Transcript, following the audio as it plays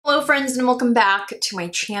friends, and welcome back to my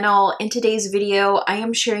channel. In today's video, I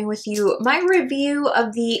am sharing with you my review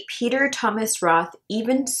of the Peter Thomas Roth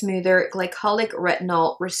Even Smoother Glycolic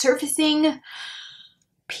Retinol Resurfacing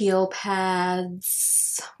Peel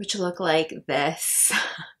Pads, which look like this.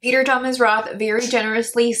 Peter Thomas Roth very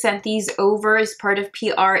generously sent these over as part of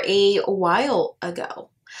PR a while ago.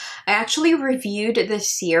 I actually reviewed the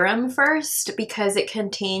serum first because it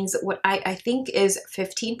contains what I think is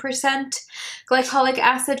 15% glycolic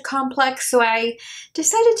acid complex. So I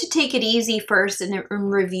decided to take it easy first and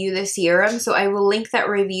review the serum. So I will link that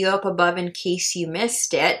review up above in case you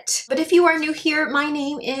missed it. But if you are new here, my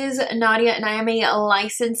name is Nadia and I am a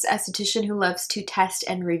licensed esthetician who loves to test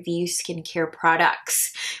and review skincare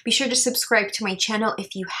products. Be sure to subscribe to my channel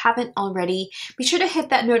if you haven't already. Be sure to hit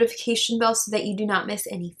that notification bell so that you do not miss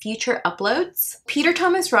any future uploads. Peter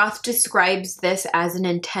Thomas Roth describes this as an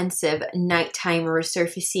intensive nighttime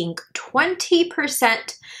resurfacing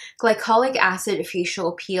 20% glycolic acid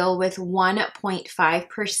facial peel with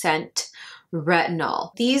 1.5%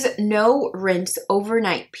 retinol. These no rinse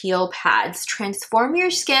overnight peel pads transform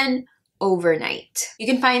your skin overnight. You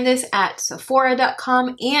can find this at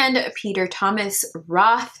Sephora.com and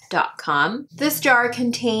PeterThomasRoth.com. This jar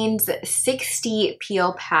contains 60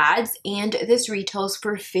 peel pads and this retails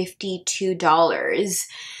for $52,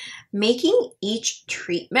 making each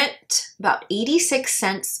treatment about 86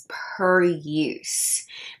 cents per use.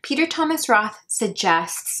 Peter Thomas Roth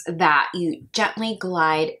suggests that you gently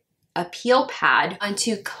glide a peel pad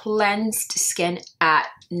onto cleansed skin at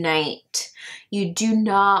night. You do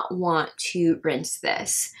not want to rinse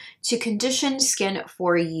this. To condition skin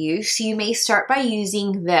for use, you may start by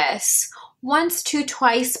using this once to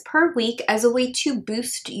twice per week as a way to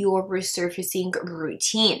boost your resurfacing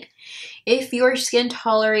routine. If your skin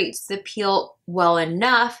tolerates the peel well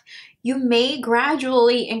enough, you may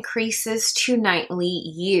gradually increase this to nightly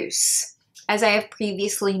use. As I have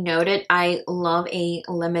previously noted, I love a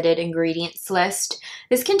limited ingredients list.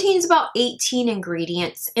 This contains about 18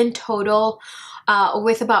 ingredients in total,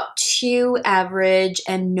 with about 2 average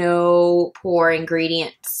and no poor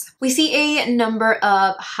ingredients. We see a number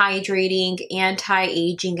of hydrating,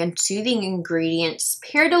 anti-aging, and soothing ingredients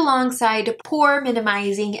paired alongside pore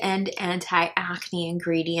minimizing and anti-acne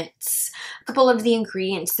ingredients. A couple of the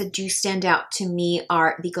ingredients that do stand out to me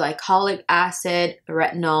are the glycolic acid,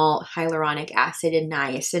 retinol, hyaluronic acid, and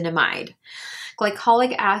niacinamide.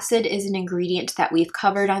 Glycolic acid is an ingredient that we've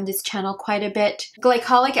covered on this channel quite a bit.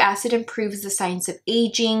 Glycolic acid improves the signs of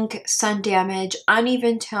aging, sun damage,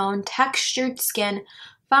 uneven tone, textured skin,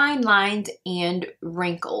 fine lines, and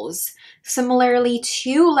wrinkles. Similarly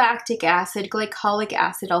to lactic acid, glycolic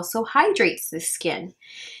acid also hydrates the skin.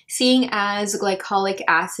 Seeing as glycolic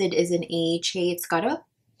acid is an AHA, it's got a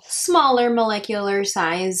smaller molecular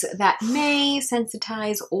size that may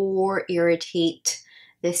sensitize or irritate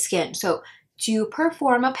the skin. So to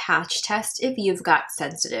perform a patch test if you've got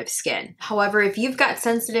sensitive skin. However, if you've got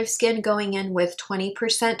sensitive skin, going in with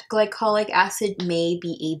 20% glycolic acid may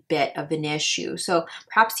be a bit of an issue. So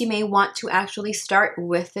perhaps you may want to actually start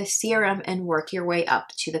with the serum and work your way up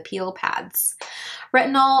to the peel pads.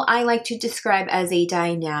 Retinol, I like to describe as a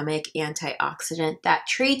dynamic antioxidant that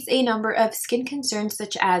treats a number of skin concerns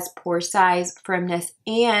such as pore size, firmness,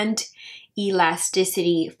 and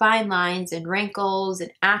elasticity, fine lines and wrinkles,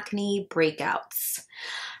 and acne breakouts.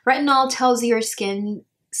 Retinol tells your skin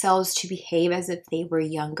cells to behave as if they were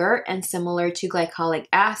younger, and similar to glycolic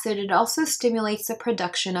acid, it also stimulates the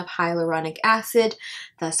production of hyaluronic acid,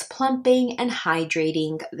 thus plumping and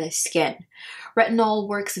hydrating the skin. Retinol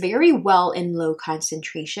works very well in low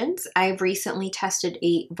concentrations. I've recently tested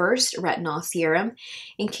a versed retinol serum.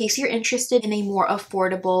 In case you're interested in a more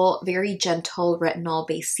affordable, very gentle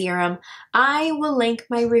retinol-based serum, I will link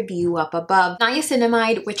my review up above.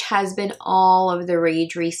 Niacinamide, which has been all of the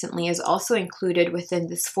rage recently, is also included within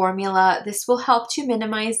this formula. This will help to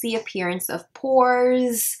minimize the appearance of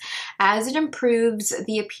pores as it improves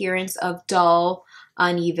the appearance of dull,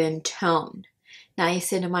 uneven tone.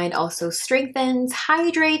 Niacinamide also strengthens,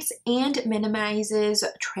 hydrates, and minimizes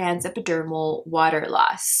transepidermal water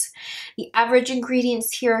loss. The average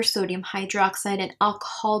ingredients here are sodium hydroxide and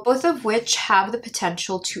alcohol, both of which have the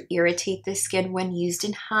potential to irritate the skin when used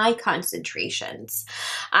in high concentrations.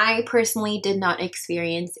 I personally did not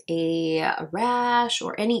experience a rash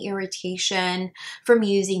or any irritation from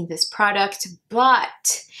using this product,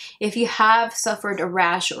 but if you have suffered a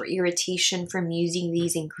rash or irritation from using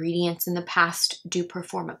these ingredients in the past, do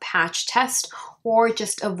perform a patch test or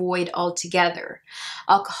just avoid altogether.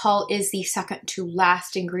 Alcohol is the second to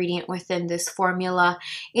last ingredient within this formula,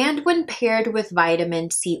 and when paired with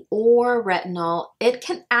vitamin C or retinol, it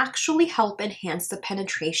can actually help enhance the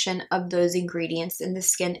penetration of those ingredients in the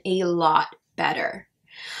skin a lot better.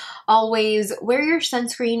 Always wear your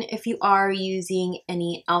sunscreen if you are using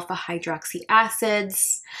any alpha hydroxy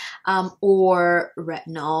acids or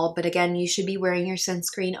retinol. But again, you should be wearing your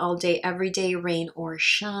sunscreen all day, every day, rain or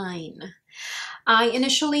shine. I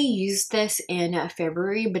initially used this in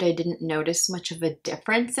February, but I didn't notice much of a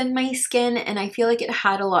difference in my skin, and I feel like it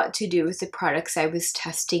had a lot to do with the products I was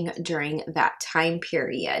testing during that time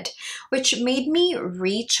period, which made me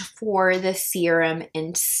reach for the serum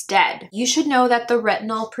instead. You should know that the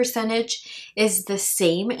retinol percentage is the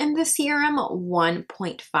same in the serum,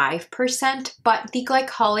 1.5%, but the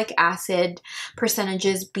glycolic acid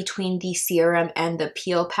percentages between the serum and the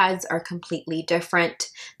peel pads are completely different.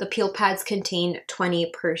 The peel pads contain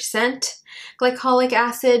 20% glycolic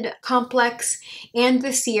acid complex, and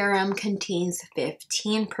the serum contains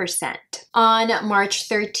 15%. On March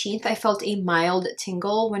 13th, I felt a mild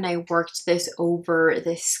tingle when I worked this over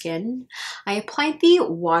the skin. I applied the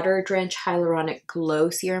Water Drench Hyaluronic Glow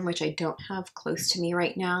Serum, which I don't have close to me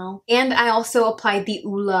right now. And I also applied the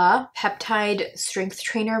Ula Peptide Strength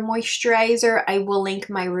Trainer Moisturizer. I will link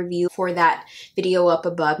my review for that video up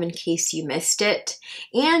above in case you missed it.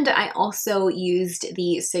 And I also used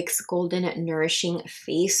the 6 Golden Nourishing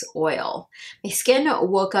Face Oil. My skin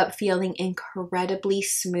woke up feeling incredibly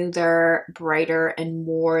smoother, brighter, and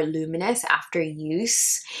more luminous after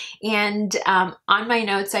use. And on my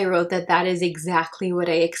notes, I wrote that that is exactly what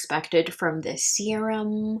I expected from this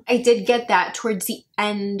serum. I did get that towards the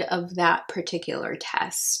end of that particular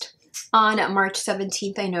test. On March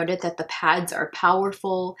 17th, I noted that the pads are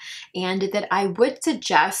powerful and that I would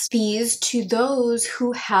suggest these to those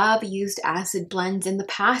who have used acid blends in the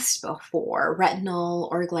past before,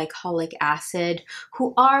 retinol or glycolic acid,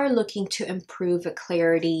 who are looking to improve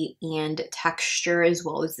clarity and texture as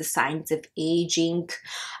well as the signs of aging.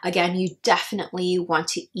 Again, you definitely want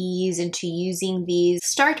to ease into using these.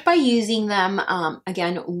 Start by using them,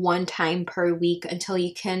 again, 1 time per week until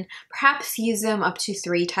you can perhaps use them up to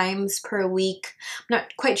 3 times per week. I'm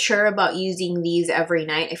not quite sure about using these every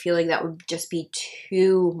night. I feel like that would just be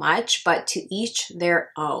too much, but to each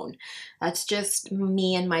their own. That's just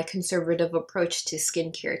me and my conservative approach to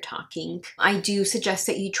skincare talking. I do suggest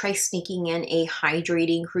that you try sneaking in a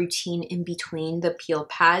hydrating routine in between the peel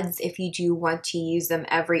pads if you do want to use them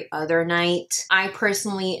every other night. I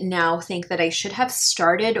personally now think that I should have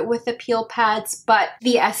started with the peel pads, but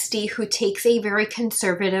the SD who takes a very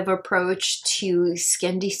conservative approach to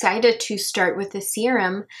skin decided to start with the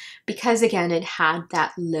serum because, again, it had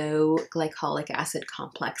that low glycolic acid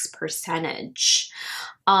complex percentage.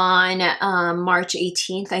 On March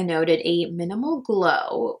 18th, I noted a minimal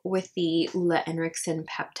glow with the Ula Enrixen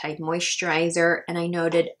Peptide Moisturizer, and I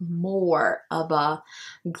noted more of a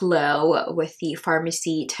glow with the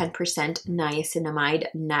FARMACY 10%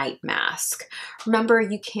 Niacinamide Night Mask. Remember,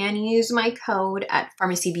 you can use my code at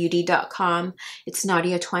pharmacybeauty.com. It's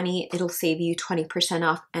Nadia20. It'll save you 20%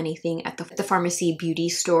 off anything at the Pharmacy Beauty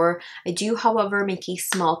store. I do, however, make a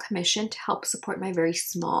small commission to help support my very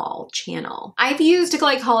small channel. I've used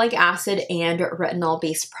glycolic acid and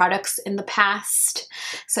retinol-based products in the past,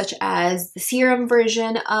 such as the serum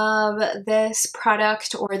version of this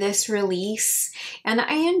product or this release, and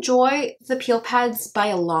I enjoy the peel pads by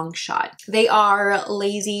a long shot. They are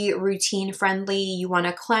lazy, routine friendly. You want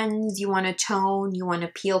to cleanse, you want to tone, you want to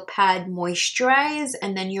peel pad, moisturize,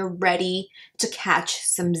 and then you're ready to catch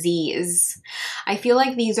some Z's. I feel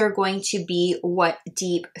like these are going to be what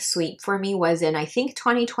deep sleep for me was in, I think,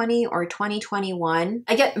 2020 or 2021.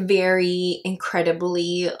 I get very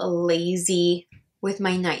incredibly lazy with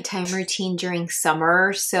my nighttime routine during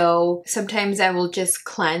summer, so sometimes I will just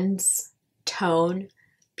cleanse, tone,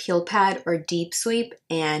 peel pad, or deep sleep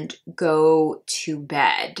and go to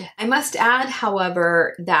bed. I must add,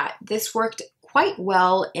 however, that this worked quite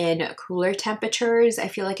well in cooler temperatures. I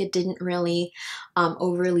feel like it didn't really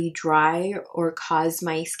overly dry or cause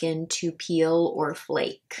my skin to peel or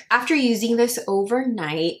flake. After using this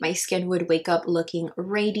overnight, my skin would wake up looking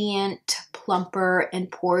radiant, plumper, and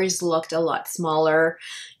pores looked a lot smaller.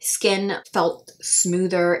 Skin felt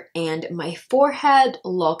smoother, and my forehead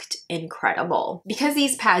looked incredible. Because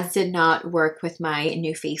these pads did not work with my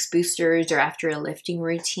NUFACE boosters or after a lifting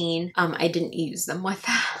routine, I didn't use them with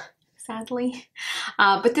that. sadly.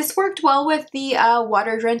 But this worked well with the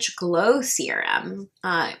Water Drench Glow Serum.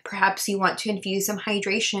 Perhaps you want to infuse some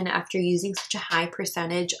hydration after using such a high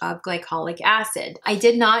percentage of glycolic acid. I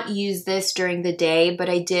did not use this during the day, but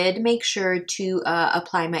I did make sure to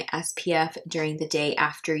apply my SPF during the day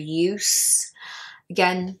after use.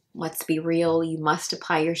 Again, let's be real, you must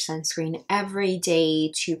apply your sunscreen every day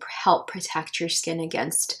to help protect your skin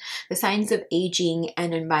against the signs of aging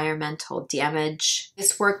and environmental damage.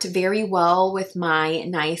 This worked very well with my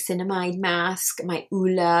niacinamide mask, my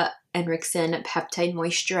Ula Enricsen Peptide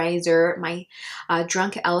Moisturizer, my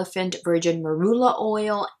Drunk Elephant Virgin Marula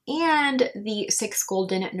Oil, and the 6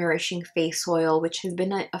 Golden Nourishing Face Oil, which has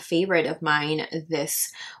been a favorite of mine this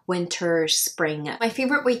winter, spring. My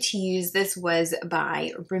favorite way to use this was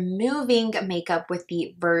by removing makeup with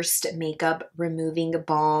the Versed Makeup Removing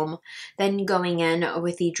Balm, then going in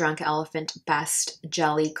with the Drunk Elephant Best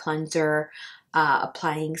Jelly Cleanser,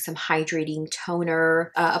 applying some hydrating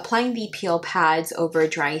toner, applying the peel pads over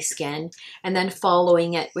dry skin, and then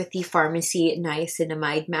following it with the Pharmacy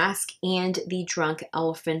Niacinamide Mask and the Drunk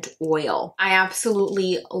Elephant Oil. I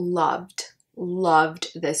absolutely loved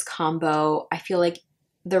this combo. I feel like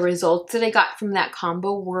the results that I got from that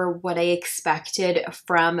combo were what I expected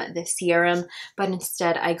from the serum, but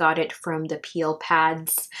instead I got it from the peel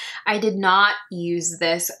pads. I did not use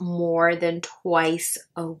this more than twice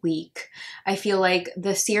a week. I feel like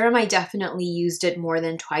the serum, I definitely used it more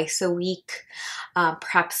than twice a week,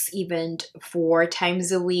 perhaps even 4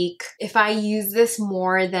 times a week. If I use this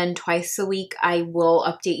more than twice a week, I will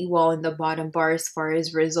update you all in the bottom bar as far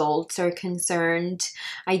as results are concerned.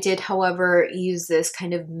 I did, however, use this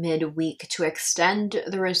kind of midweek to extend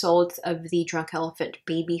the results of the Drunk Elephant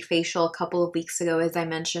Baby Facial a couple of weeks ago, as I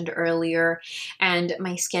mentioned earlier, and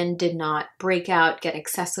my skin did not break out, get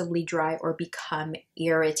excessively dry, or become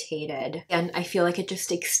irritated. And I feel like it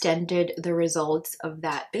just extended the results of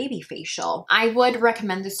that baby facial. I would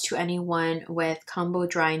recommend this to anyone with combo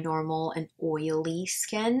dry, normal, and oily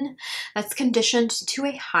skin that's conditioned to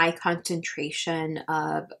a high concentration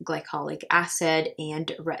of glycolic acid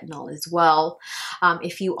and retinol as well.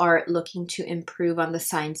 If you are looking to improve on the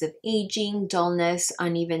signs of aging, dullness,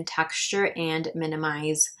 uneven texture, and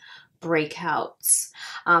minimize breakouts.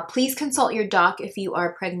 Please consult your doc if you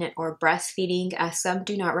are pregnant or breastfeeding, as some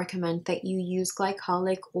do not recommend that you use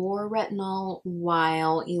glycolic or retinol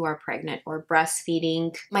while you are pregnant or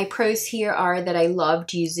breastfeeding. My pros here are that I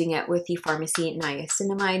loved using it with the Pharmacy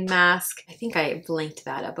Niacinamide Mask. I think I've linked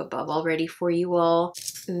that up above already for you all.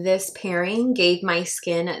 This pairing gave my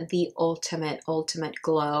skin the ultimate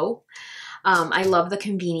glow. I love the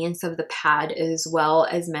convenience of the pad as well.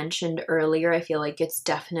 As mentioned earlier, I feel like it's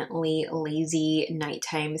definitely lazy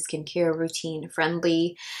nighttime skincare routine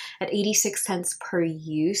friendly. At 86 cents per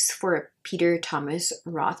use for a Peter Thomas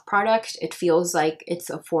Roth product, it feels like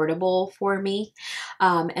it's affordable for me.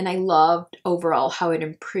 And I loved overall how it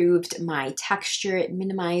improved my texture. It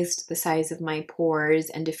minimized the size of my pores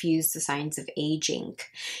and diffused the signs of aging.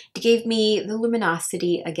 It gave me the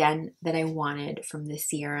luminosity, again, that I wanted from the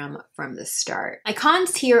serum from the start. My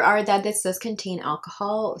cons here are that this does contain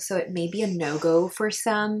alcohol, so it may be a no-go for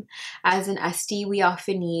some. As an SD, we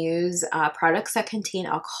often use products that contain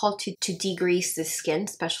alcohol to degrease the skin,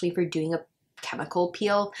 especially for doing a chemical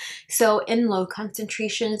peel. So in low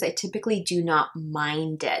concentrations, I typically do not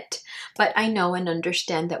mind it, but I know and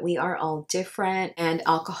understand that we are all different and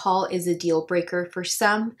alcohol is a deal breaker for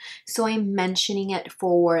some, so I'm mentioning it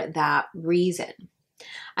for that reason.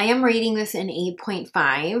 I am rating this an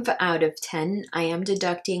 8.5 out of 10. I am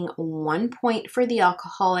deducting 1 point for the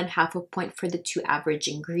alcohol and half a point for the 2 average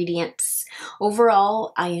ingredients.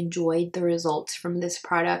 Overall, I enjoyed the results from this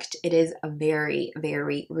product. It is a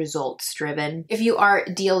very results driven. If you are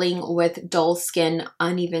dealing with dull skin,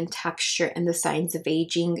 uneven texture, and the signs of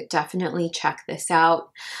aging, definitely check this out.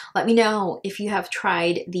 Let me know if you have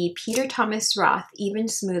tried the Peter Thomas Roth Even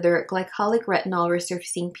Smoother Glycolic Retinol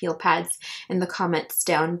Resurfacing Peel Pads in the comments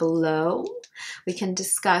down below. We can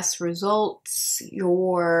discuss results,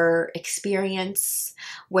 your experience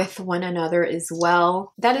with one another as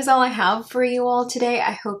well. That is all I have for you all today.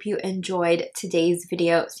 I hope you enjoyed today's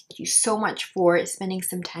video. Thank you so much for spending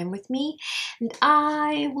some time with me, and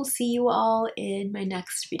I will see you all in my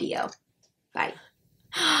next video. Bye.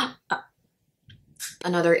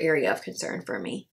 Another area of concern for me.